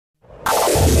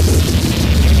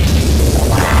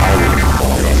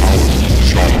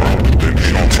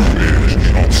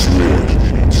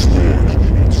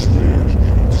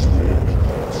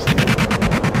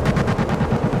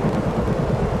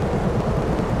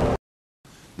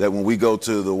that when we go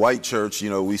to the white church, you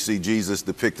know, we see Jesus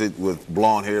depicted with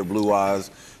blonde hair, blue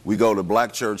eyes. We go to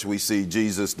black church, we see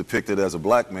Jesus depicted as a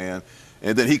black man.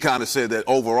 And then he kind of said that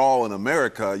overall in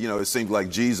America, you know, it seems like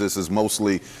Jesus is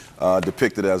mostly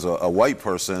depicted as a white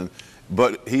person.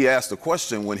 But he asked a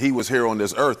question when he was here on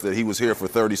this earth, that he was here for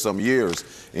 30-some years,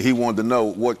 and he wanted to know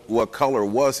what color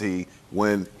was he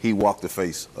when he walked the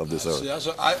face of this earth.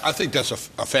 I think that's a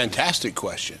fantastic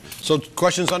question. So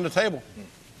questions on the table.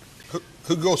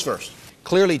 Who goes first?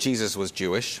 Clearly Jesus was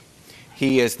Jewish.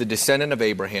 He is the descendant of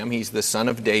Abraham. He's the son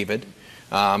of David.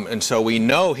 And so we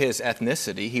know his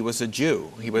ethnicity. He was a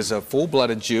Jew. He was a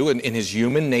full-blooded Jew in his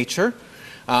human nature.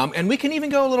 And we can even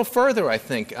go a little further, I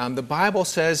think. The Bible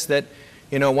says that,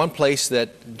 you know, one place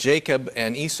that Jacob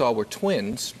and Esau were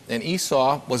twins, and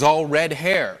Esau was all red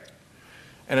hair.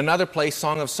 And another place,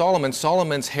 Song of Solomon,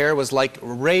 Solomon's hair was like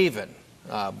raven,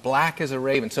 black as a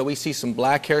raven. So we see some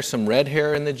black hair, some red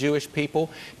hair in the Jewish people.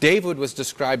 David was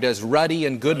described as ruddy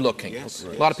and good-looking. Yes,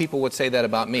 a lot of people would say that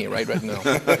about me, right? No.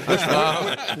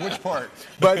 Which part?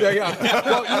 But well, you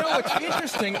know, it's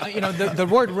interesting. You know, the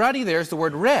word ruddy there is the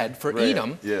word red for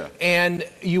Edom. Yeah. And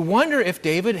you wonder if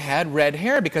David had red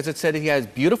hair, because it said he has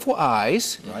beautiful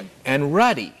eyes and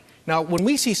ruddy. Now, when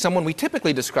we see someone, we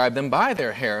typically describe them by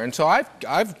their hair, and so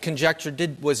I've conjectured,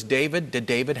 did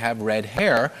David have red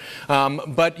hair?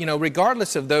 But you know,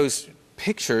 regardless of those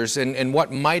pictures and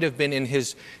what might have been in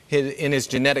his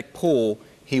genetic pool,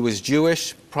 he was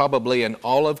Jewish, probably an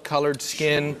olive-colored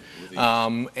skin,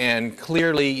 and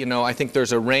clearly, you know, I think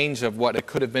there's a range of what it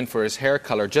could have been for his hair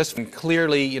color.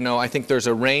 Clearly, you know, I think there's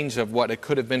a range of what it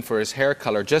could have been for his hair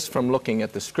color just from looking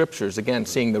at the scriptures. Again,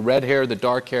 seeing the red hair, the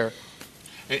dark hair.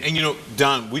 And you know,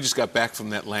 Don, we just got back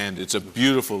from that land. It's a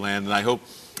beautiful land, and I hope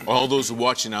all those who are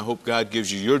watching, I hope God gives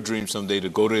you your dream someday to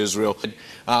go to Israel.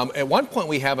 At one point,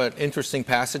 we have an interesting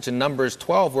passage in Numbers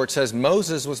 12 where it says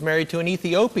Moses was married to an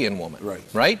Ethiopian woman.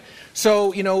 Right?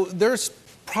 So, you know, there's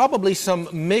probably some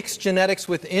mixed genetics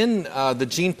within the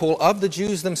gene pool of the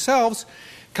Jews themselves,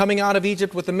 coming out of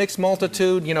Egypt with the mixed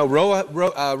multitude. You know,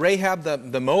 Rahab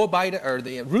the Moabite, or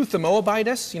Ruth the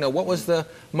Moabitess. You know, what was the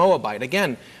Moabite?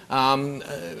 Again,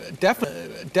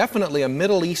 definitely a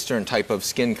Middle Eastern type of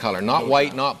skin color, not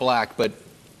white, not black, but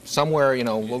somewhere, you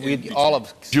know, all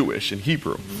of Jewish and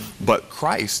Hebrew. But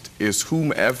Christ is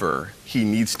whomever he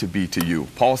needs to be to you.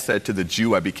 Paul said, to the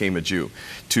Jew, I became a Jew.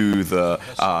 To the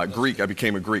Greek, I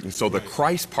became a Greek. And so the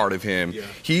Christ part of him,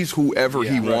 he's whoever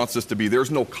he wants us to be.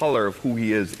 There's no color of who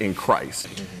he is in Christ.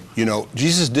 You know,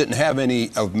 Jesus didn't have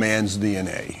any of man's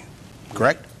DNA,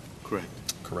 correct?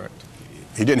 Correct.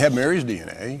 He didn't have Mary's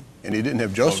DNA, and he didn't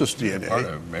have Joseph's DNA. Part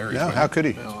of Mary's no, how could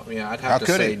he? Well, yeah, I'd have to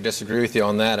say disagree with you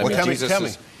on that. I mean, Jesus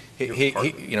is,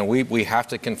 you know, we have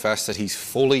to confess that he's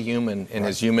fully human in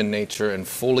his human nature and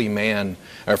fully man,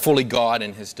 or fully God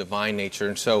in his divine nature.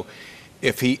 And so,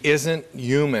 if he isn't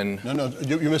human... No,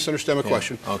 you misunderstand my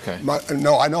question. Okay.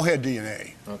 No, I know he had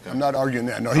DNA. Okay. I'm not arguing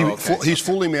that. No, he's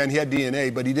fully man. He had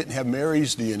DNA, but he didn't have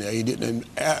Mary's DNA. He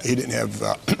didn't have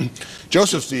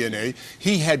Joseph's DNA.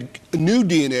 He had new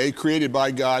DNA created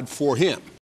by God for him.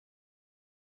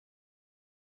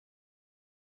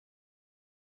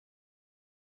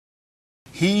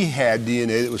 He had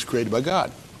DNA that was created by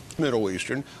God. Middle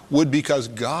Eastern would because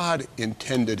God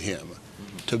intended him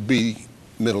to be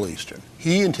Middle Eastern.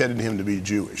 He intended him to be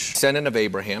Jewish. Descendant of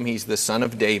Abraham, he's the son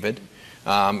of David,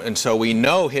 and so we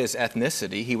know his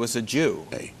ethnicity. He was a Jew.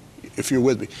 Hey, if you're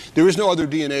with me, there is no other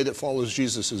DNA that follows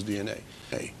Jesus' DNA.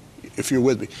 Hey, if you're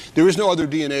with me, there is no other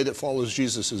DNA that follows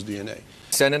Jesus' DNA.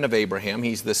 Descendant of Abraham,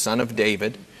 he's the son of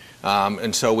David,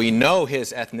 and so we know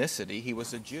his ethnicity. He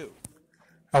was a Jew.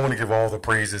 I want to give all the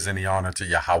praises and the honor to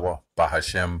Yahweh,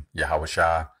 Bahashem,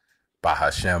 Yahushua,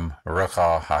 Bahashem,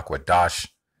 Rucha, Hakwadash,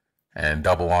 and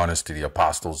double honors to the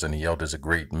apostles and the elders of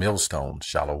Great Millstone.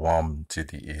 Shalom to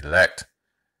the elect.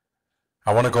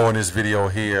 I want to go in this video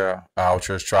here. I'll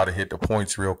just try to hit the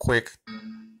points real quick.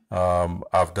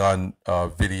 I've done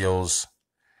videos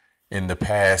in the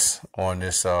past on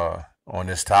this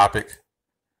topic.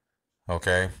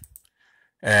 Okay.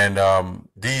 And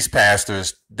these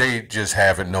pastors, they just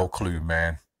haven't no clue,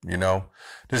 man. You know,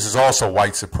 this is also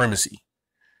white supremacy.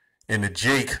 And the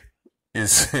Jake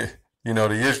is, you know,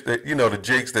 the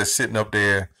Jakes that's sitting up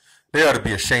there, they ought to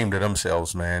be ashamed of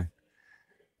themselves, man.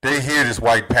 They hear this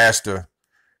white pastor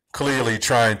clearly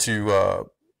trying to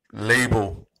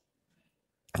label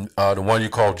the one you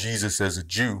call Jesus as a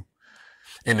Jew.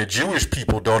 And the Jewish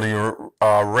people don't even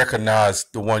recognize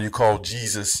the one you call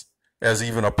Jesus as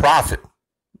even a prophet.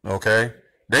 Okay?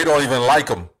 They don't even like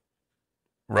him.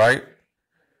 Right?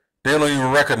 They don't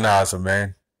even recognize him,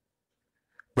 man.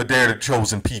 But they're the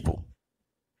chosen people.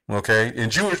 Okay,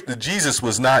 and Jesus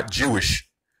was not Jewish.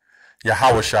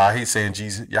 Yahushua, he's saying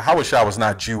Jesus. Yahushua was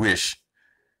not Jewish.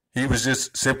 He was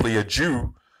just simply a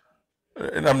Jew.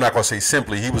 And I'm not going to say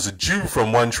simply. He was a Jew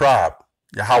from one tribe,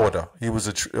 Yahudah. He was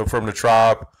from the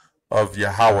tribe of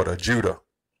Yahudah, Judah.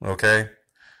 Okay,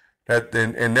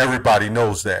 and everybody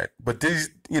knows that. But these,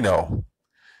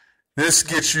 this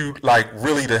gets you like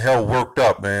really the hell worked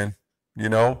up, man.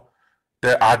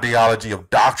 That ideology of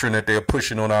doctrine that they're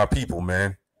pushing on our people,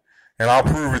 man. And I'll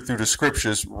prove it through the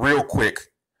scriptures real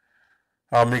quick.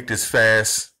 I'll make this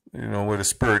fast, where the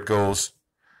spirit goes,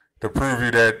 to prove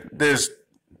you that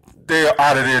they're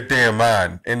out of their damn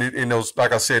mind. And those,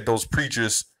 like I said, those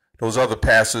preachers, those other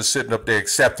pastors sitting up there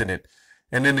accepting it.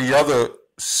 And then the other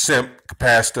simp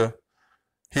pastor,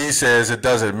 he says it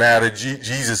doesn't matter.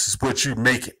 Jesus is what you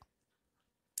make it.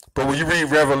 But when you read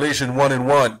Revelation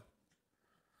 1:1,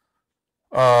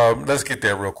 let's get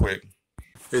there real quick.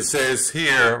 It says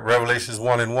here, Revelations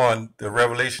 1:1, the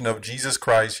revelation of Jesus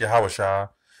Christ, Yahushua,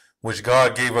 which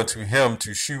God gave unto him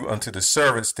to shew unto the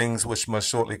servants things which must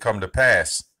shortly come to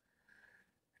pass.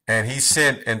 And he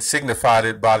sent and signified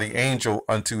it by the angel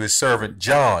unto his servant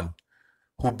John,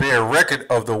 who bare record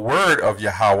of the word of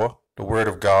Yahweh, the word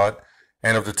of God,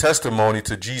 and of the testimony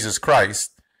to Jesus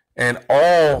Christ, and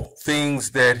all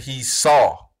things that he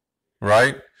saw,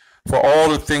 right? For all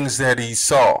the things that he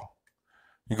saw.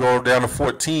 You go down to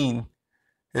 14,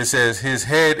 it says, his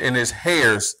head and his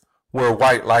hairs were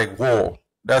white like wool.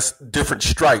 That's different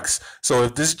strikes. So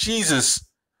if this Jesus,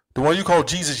 the one you call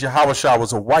Jesus, Yahushua,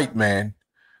 was a white man,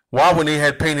 why when they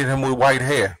had painted him with white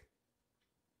hair?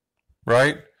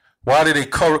 Right? Why did they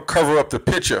cover up the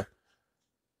picture?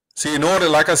 See, in order,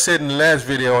 like I said in the last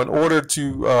video, in order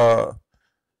to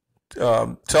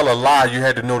tell a lie, you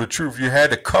had to know the truth. You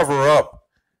had to cover up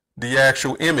the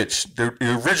actual image, the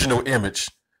original image.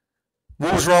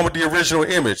 What was wrong with the original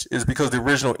image? Is because the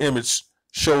original image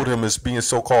showed him as being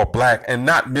so-called black and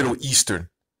not Middle Eastern.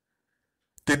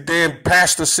 The damn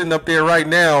pastor sitting up there right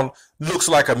now looks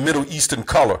like a Middle Eastern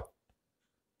color,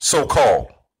 so-called.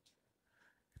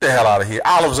 Get the hell out of here.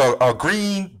 Olives are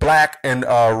green, black, and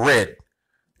red.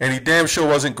 And he damn sure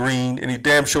wasn't green, and he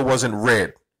damn sure wasn't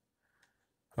red.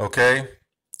 Okay?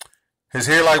 His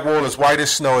hair like wool, as white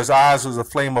as snow. His eyes was a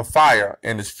flame of fire,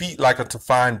 and his feet like unto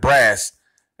fine brass,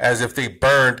 as if they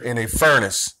burned in a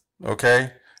furnace.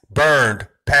 Okay? Burned,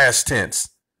 past tense.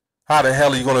 How the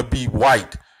hell are you going to be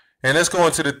white? And let's go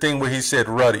into the thing where he said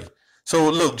ruddy. So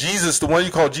look, Jesus, the one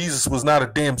you call Jesus, was not a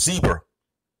damn zebra.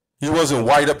 He wasn't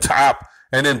white up top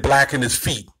and then black in his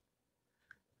feet.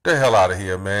 Get the hell out of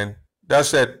here, man.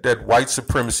 That's that white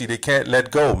supremacy they can't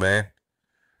let go, man.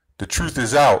 The truth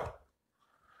is out.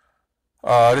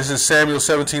 This is Samuel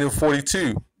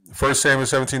 17:42. 1 Samuel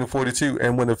 17:42.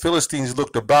 And when the Philistines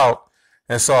looked about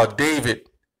and saw David,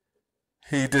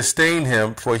 he disdained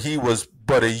him, for he was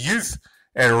but a youth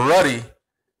and ruddy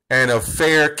and of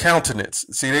fair countenance.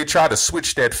 See, they tried to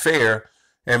switch that fair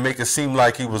and make it seem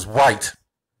like he was white.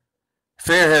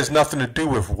 Fair has nothing to do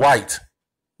with white,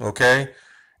 okay?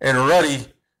 And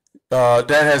ruddy, that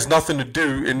has nothing to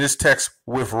do in this text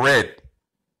with red,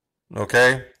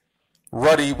 okay?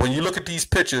 Ruddy, when you look at these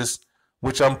pictures,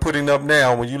 which I'm putting up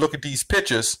now, when you look at these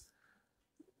pictures,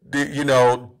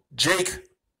 Jake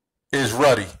is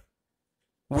ruddy.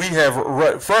 We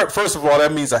have, first of all,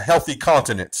 that means a healthy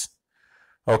countenance.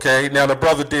 Okay, now the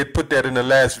brother did put that in the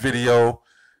last video.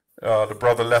 The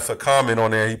brother left a comment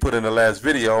on there. He put in the last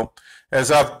video,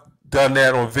 as I've done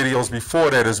that on videos before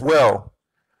that as well.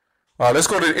 Let's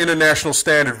go to the International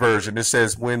Standard Version. It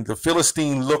says, when the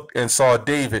Philistine looked and saw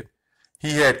David,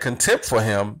 he had contempt for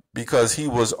him because he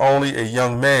was only a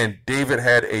young man. David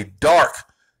had a dark,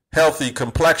 healthy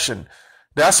complexion.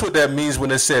 That's what that means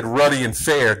when it said ruddy and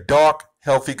fair, dark,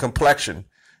 healthy complexion,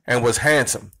 and was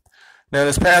handsome. Now,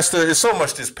 this pastor, it's so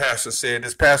much this pastor said.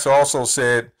 This pastor also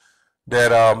said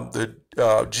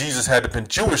that Jesus had to have been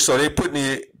Jewish, so they put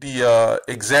the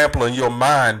example in your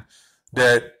mind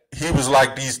that he was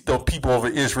like the people over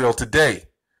Israel today,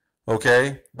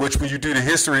 okay? Which, when you do the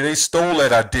history, they stole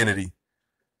that identity.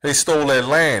 They stole that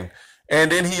land.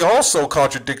 And then he also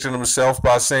contradicted himself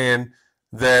by saying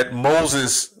that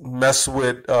Moses messed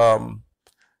with an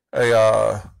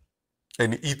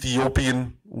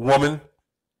Ethiopian woman.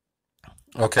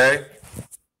 Okay,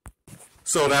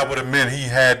 so that would have meant he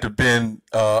had to have been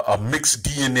a mixed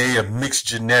DNA, a mixed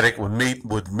genetic, would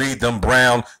made them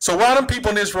brown. So why them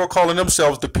people in Israel calling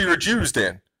themselves the pure Jews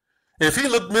then? If he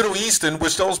looked Middle Eastern,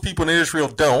 which those people in Israel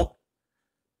don't,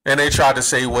 and they tried to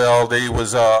say, well, they're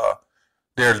a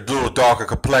little darker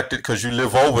complected because you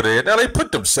live over there. Now they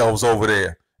put themselves over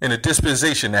there in the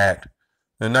Dispensation Act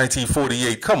in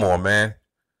 1948. Come on, man.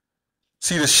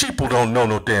 See, the sheeple don't know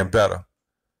no damn better.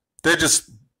 They're just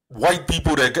white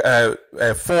people that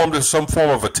have formed in some form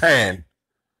of a tan.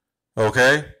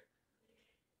 Okay?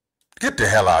 Get the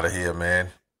hell out of here, man.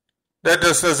 That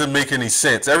just doesn't make any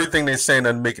sense. Everything they're saying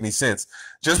doesn't make any sense.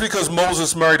 Just because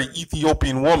Moses married an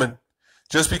Ethiopian woman,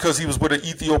 just because he was with an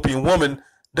Ethiopian woman,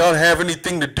 don't have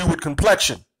anything to do with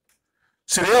complexion.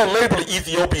 See, they don't label the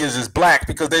Ethiopians as black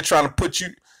because they're trying to put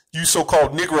you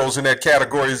so-called Negroes in that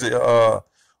category as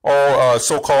all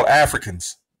so-called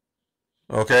Africans.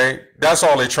 Okay? That's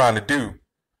all they're trying to do.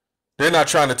 They're not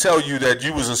trying to tell you that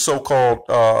you was a so-called,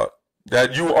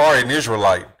 that you are an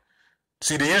Israelite.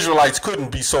 See, the Israelites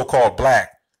couldn't be so-called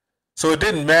black. So it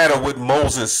didn't matter with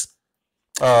Moses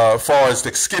as far as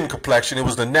the skin complexion. It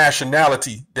was the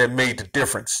nationality that made the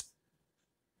difference.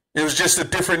 It was just a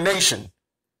different nation.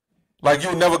 Like, you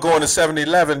would never go into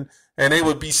 7-Eleven and they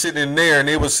would be sitting in there and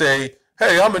they would say,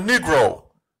 hey, I'm a Negro.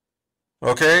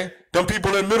 Okay? Them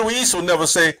people in the Middle East will never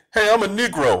say, hey, I'm a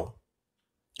Negro.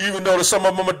 Even though some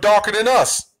of them are darker than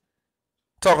us.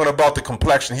 Talking about the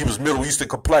complexion. He was Middle Eastern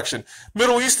complexion.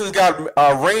 Middle Eastern's got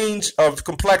a range of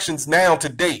complexions now to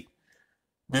date.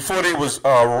 Before they was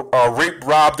raped,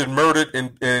 robbed, and murdered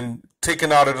and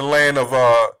taken out of the land of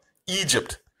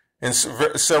Egypt and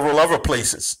several other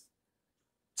places.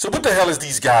 So what the hell is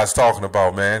these guys talking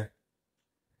about, man?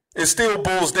 It still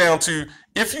boils down to,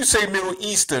 if you say Middle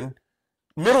Eastern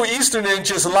ain't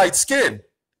just light skin.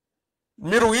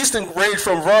 Middle Eastern range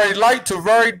from very light to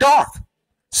very dark.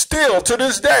 Still to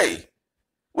this day.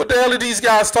 What the hell are these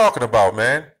guys talking about,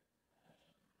 man?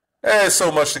 There's so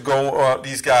much to go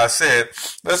these guys said.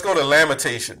 Let's go to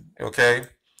Lamentation, okay?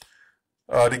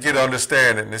 To get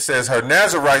understanding. It says, her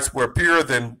Nazarites were purer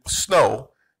than snow.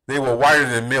 They were whiter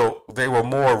than milk. They were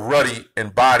more ruddy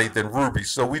in body than rubies.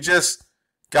 So we just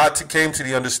came to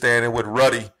the understanding what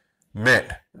ruddy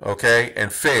meant, okay,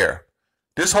 and fair.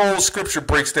 This whole scripture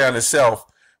breaks down itself.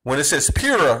 When it says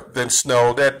purer than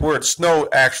snow, that word snow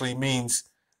actually means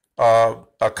a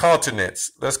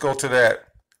continents. Let's go to that.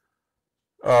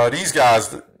 These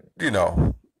guys, you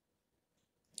know,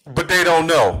 but they don't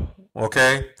know,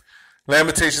 okay?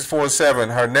 Lamentations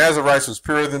 4:7, her Nazarites was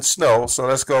purer than snow. So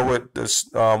let's go with this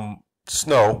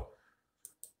snow.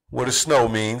 What does snow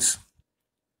means?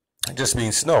 It just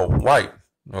means snow, white,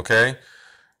 okay?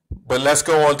 But let's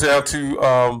go on down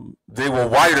to they were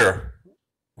whiter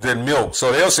than milk.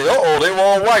 So they'll say, uh-oh, they were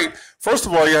all white. First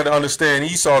of all, you have to understand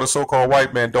Esau, the so-called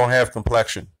white man, don't have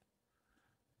complexion.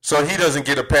 So he doesn't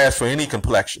get a pass for any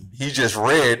complexion. He's just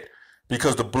red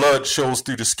because the blood shows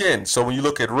through the skin. So when you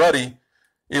look at ruddy,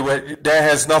 that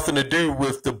has nothing to do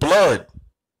with the blood,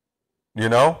 you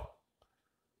know?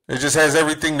 It just has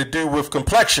everything to do with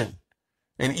complexion.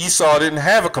 And Esau didn't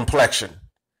have a complexion.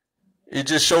 It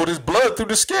just showed his blood through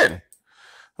the skin.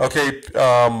 Okay,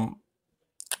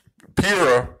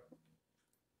 purer,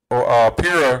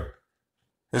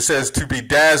 it says to be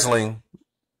dazzling,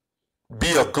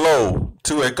 be a glow,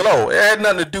 to a glow. It had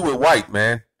nothing to do with white,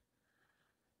 man.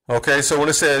 Okay, so when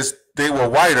it says they were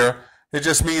whiter, it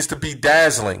just means to be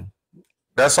dazzling.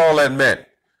 That's all that meant.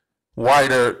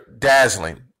 Whiter,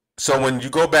 dazzling. So when you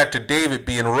go back to David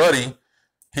being ruddy,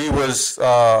 he was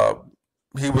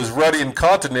ruddy in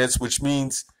countenance, which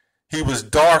means he was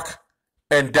dark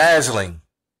and dazzling.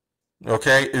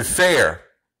 Okay, and fair,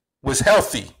 was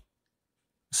healthy.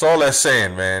 That's all that's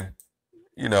saying, man.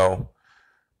 You know,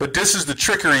 but this is the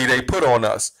trickery they put on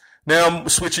us. Now I'm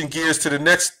switching gears to the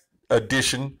next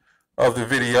edition of the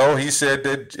video. He said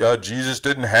that Jesus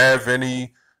didn't have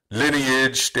any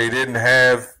lineage. They didn't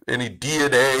have any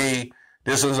DNA.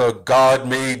 This was a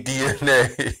God-made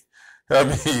DNA. I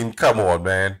mean, come on,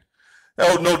 man.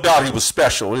 No doubt he was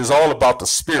special. It was all about the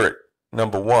spirit,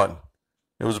 number one.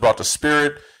 It was about the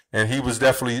spirit, and he was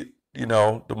definitely, you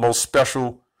know, the most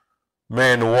special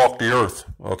man to walk the earth,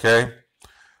 okay?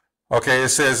 Okay, it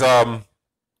says,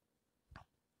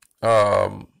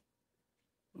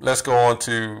 let's go on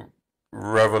to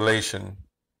Revelation.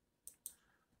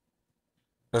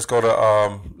 Let's go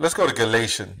to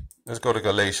Galatians. Let's go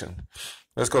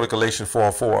to Galatians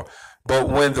 4:4. But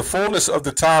when the fullness of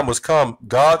the time was come,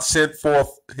 God sent forth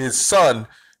his son,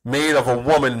 made of a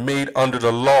woman made under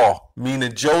the law,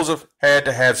 meaning Joseph had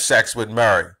to have sex with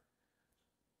Mary.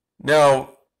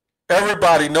 Now,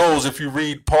 everybody knows, if you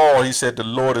read Paul, he said the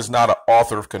Lord is not an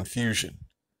author of confusion.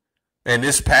 And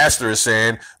this pastor is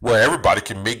saying, well, everybody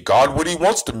can make God what he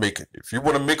wants to make it. If you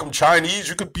want to make him Chinese,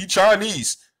 you can be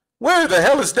Chinese. Where the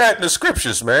hell is that in the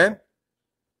scriptures, man?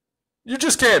 You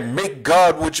just can't make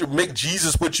make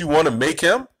Jesus what you want to make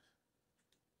him.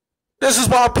 This is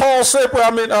why Paul said,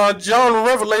 John the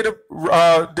Revelator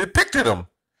depicted him.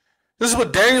 This is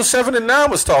what Daniel 7 and 9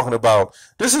 was talking about.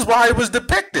 This is why it was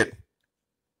depicted.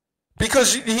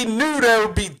 Because he knew there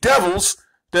would be devils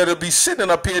that would be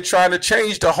sitting up here trying to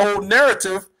change the whole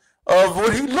narrative of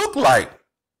what he looked like.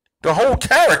 The whole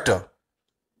character.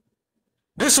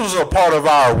 This was a part of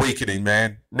our awakening,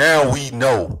 man. Now we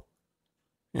know.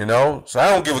 You know? So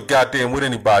I don't give a goddamn what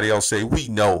anybody else say. We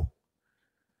know.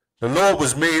 The Lord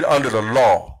was made under the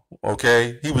law.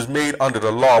 Okay? He was made under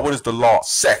the law. What is the law?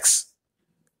 Sex.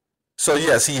 So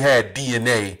yes, he had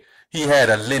DNA. He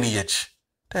had a lineage.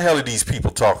 The hell are these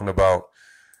people talking about?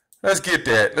 Let's get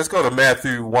that. Let's go to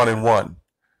Matthew 1 and 1.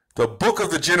 The book of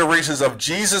the generations of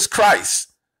Jesus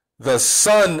Christ, the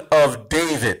son of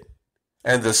David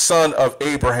and the son of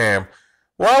Abraham.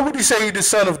 Why would he say he's the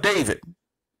son of David?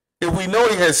 If we know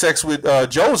he had sex with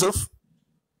Joseph,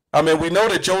 I mean, we know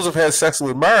that Joseph had sex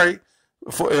with Mary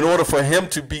in order for him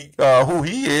to be who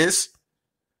he is.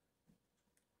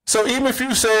 So even if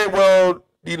you say, well,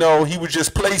 you know, he was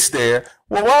just placed there,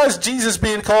 well, why is Jesus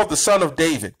being called the son of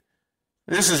David?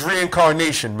 This is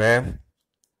reincarnation, man.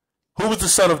 Who was the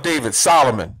son of David?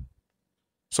 Solomon.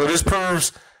 So this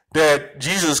proves that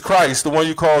Jesus Christ, the one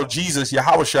you call Jesus,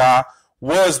 Yahushua,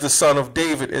 was the son of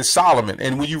David as Solomon.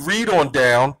 And when you read on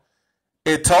down,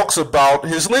 it talks about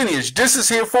his lineage. This is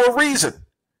here for a reason.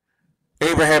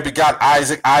 Abraham begot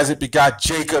Isaac. Isaac begot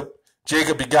Jacob.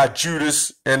 Jacob begot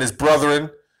Judas and his brethren.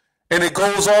 And it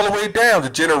goes all the way down, the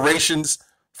generations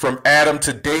from Adam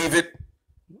to David,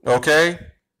 okay?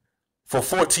 For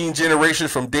 14 generations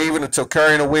from David until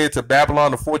carrying away to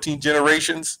Babylon, the 14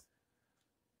 generations,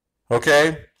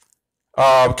 okay?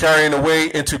 Carrying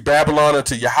away into Babylon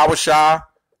unto Yahushua,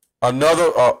 another,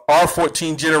 our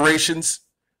 14 generations.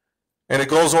 And it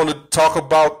goes on to talk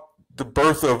about the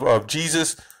birth of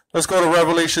Jesus. Let's go to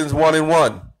Revelations 1 and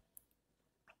 1.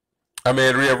 I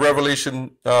mean, we have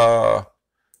Revelation,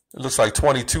 it looks like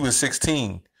 22 and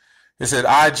 16. It said,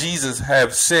 I, Jesus,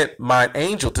 have sent mine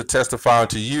angel to testify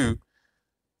unto you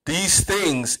these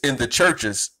things in the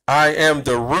churches. I am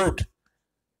the root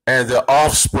and the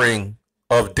offspring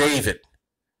of David.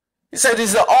 He said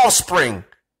he's the offspring.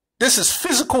 This is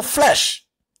physical flesh.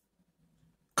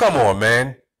 Come on,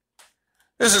 man.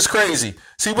 This is crazy.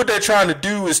 See, what they're trying to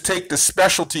do is take the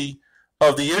specialty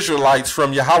of the Israelites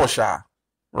from Yahushua,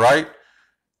 right?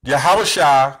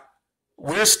 Yahushua,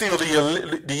 we're still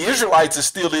the Israelites are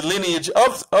still the lineage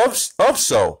of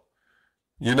so,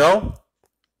 you know?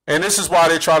 And this is why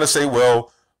they're trying to say,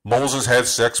 well, Moses had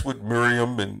sex with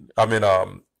Miriam and,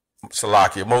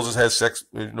 Salakia. Moses had sex,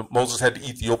 Moses had the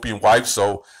Ethiopian wife,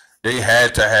 so they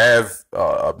had to have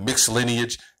a mixed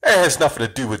lineage. It has nothing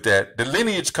to do with that. The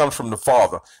lineage comes from the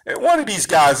father. And one of these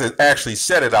guys has actually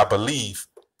said it, I believe.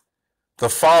 The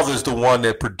father is the one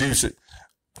that produced it.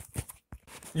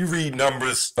 You read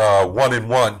Numbers 1 and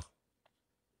 1.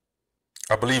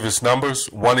 I believe it's Numbers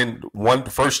 1 and 1, the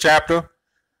first chapter,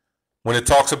 when it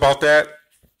talks about that.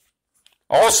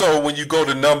 Also, when you go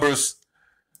to Numbers,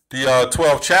 the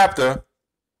 12th chapter,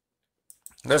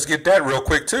 let's get that real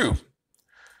quick too.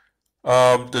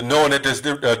 The knowing that there's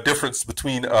a difference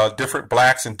between different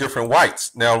blacks and different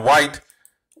whites. Now, white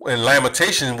in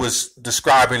Lamentation was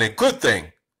describing a good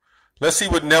thing. Let's see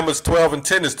what Numbers 12 and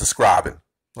 10 is describing.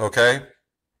 Okay.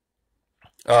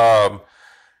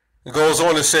 It goes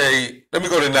on to say, let me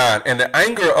go to 9. And the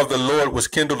anger of the Lord was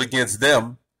kindled against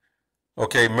them.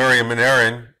 Okay, Miriam and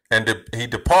Aaron, and he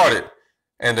departed.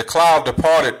 And the cloud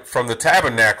departed from the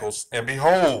tabernacles. And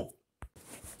behold,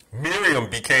 Miriam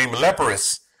became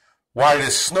leprous, white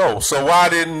as snow. So why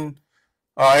didn't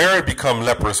Aaron become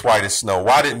leprous, white as snow?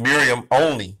 Why did Miriam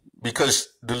only? Because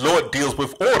the Lord deals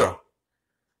with order.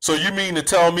 So you mean to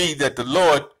tell me that the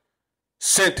Lord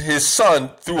sent his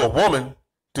son through a woman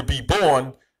to be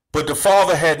born, but the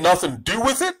father had nothing to do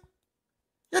with it?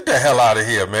 Get the hell out of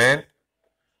here, man.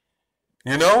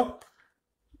 You know?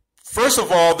 First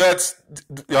of all, that's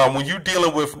when you're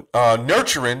dealing with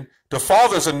nurturing, the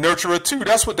father's a nurturer too.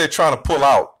 That's what they're trying to pull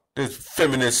out, this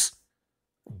feminist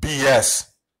BS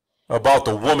about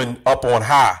the woman up on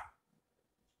high.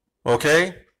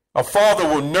 Okay? A father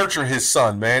will nurture his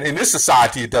son, man. In this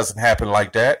society, it doesn't happen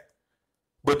like that.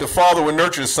 But the father will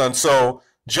nurture his son. So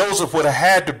Joseph would have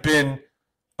had to been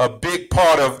a big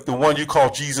part of the one you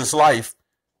call Jesus' life,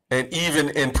 and even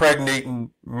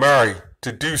impregnating Mary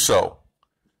to do so.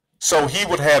 So he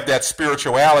would have that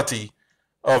spirituality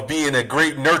of being a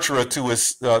great nurturer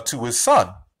to his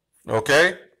son.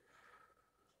 Okay?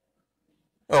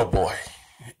 Oh boy.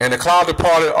 And the cloud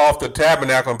departed off the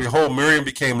tabernacle, and behold, Miriam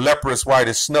became leprous, white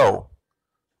as snow.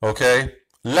 Okay?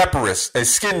 Leprous, a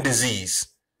skin disease.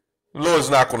 The Lord's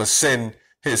not going to send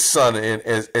his son in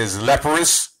as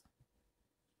leprous.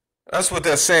 That's what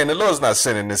they're saying. The Lord's not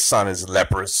sending his son as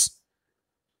leprous.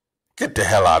 Get the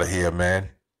hell out of here, man.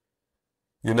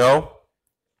 You know?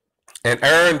 And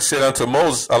Aaron said unto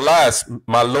Moses, Alas,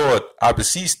 my Lord, I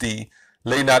beseech thee,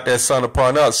 lay not that son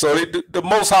upon us. So the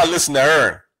Most High listened to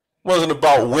Aaron. It wasn't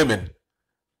about women.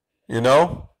 You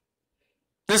know?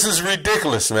 This is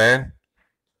ridiculous, man.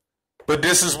 But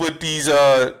this is what these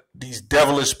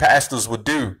devilish pastors would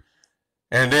do.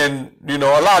 And then, you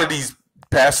know, a lot of these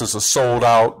pastors are sold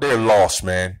out. They're lost,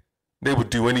 man. They would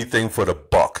do anything for the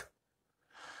buck.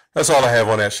 That's all I have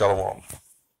on that. Shalom.